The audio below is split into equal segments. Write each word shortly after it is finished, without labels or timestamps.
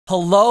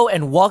Hello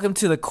and welcome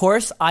to the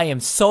course. I am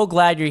so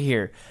glad you're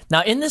here.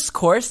 Now in this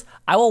course,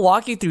 I will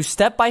walk you through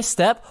step by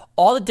step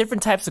all the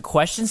different types of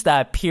questions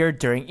that appear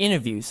during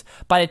interviews.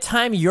 By the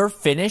time you're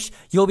finished,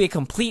 you'll be a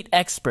complete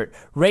expert,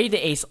 ready to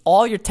ace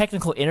all your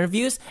technical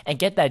interviews and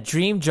get that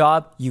dream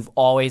job you've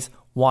always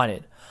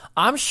wanted.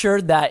 I'm sure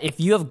that if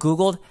you have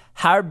Googled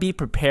how to be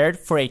prepared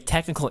for a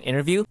technical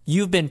interview,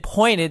 you've been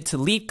pointed to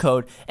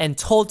LeetCode and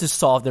told to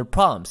solve their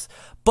problems.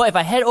 But if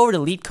I head over to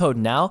LeetCode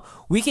now,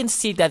 we can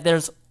see that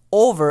there's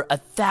over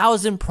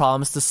 1,000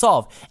 problems to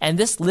solve, and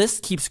this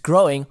list keeps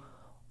growing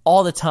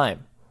all the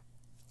time.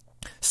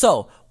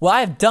 So what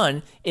I've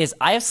done is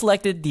I have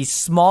selected the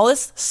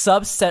smallest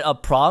subset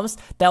of problems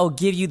that will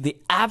give you the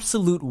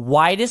absolute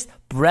widest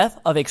breadth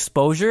of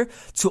exposure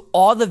to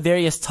all the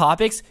various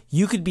topics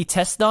you could be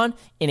tested on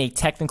in a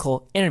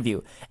technical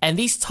interview. And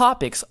these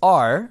topics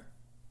are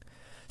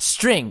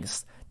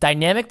strings,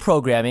 dynamic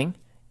programming,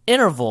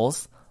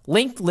 intervals,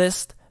 linked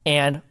list,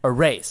 and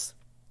arrays.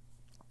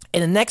 In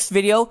the next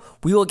video,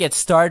 we will get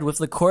started with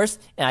the course,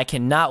 and I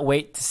cannot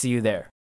wait to see you there.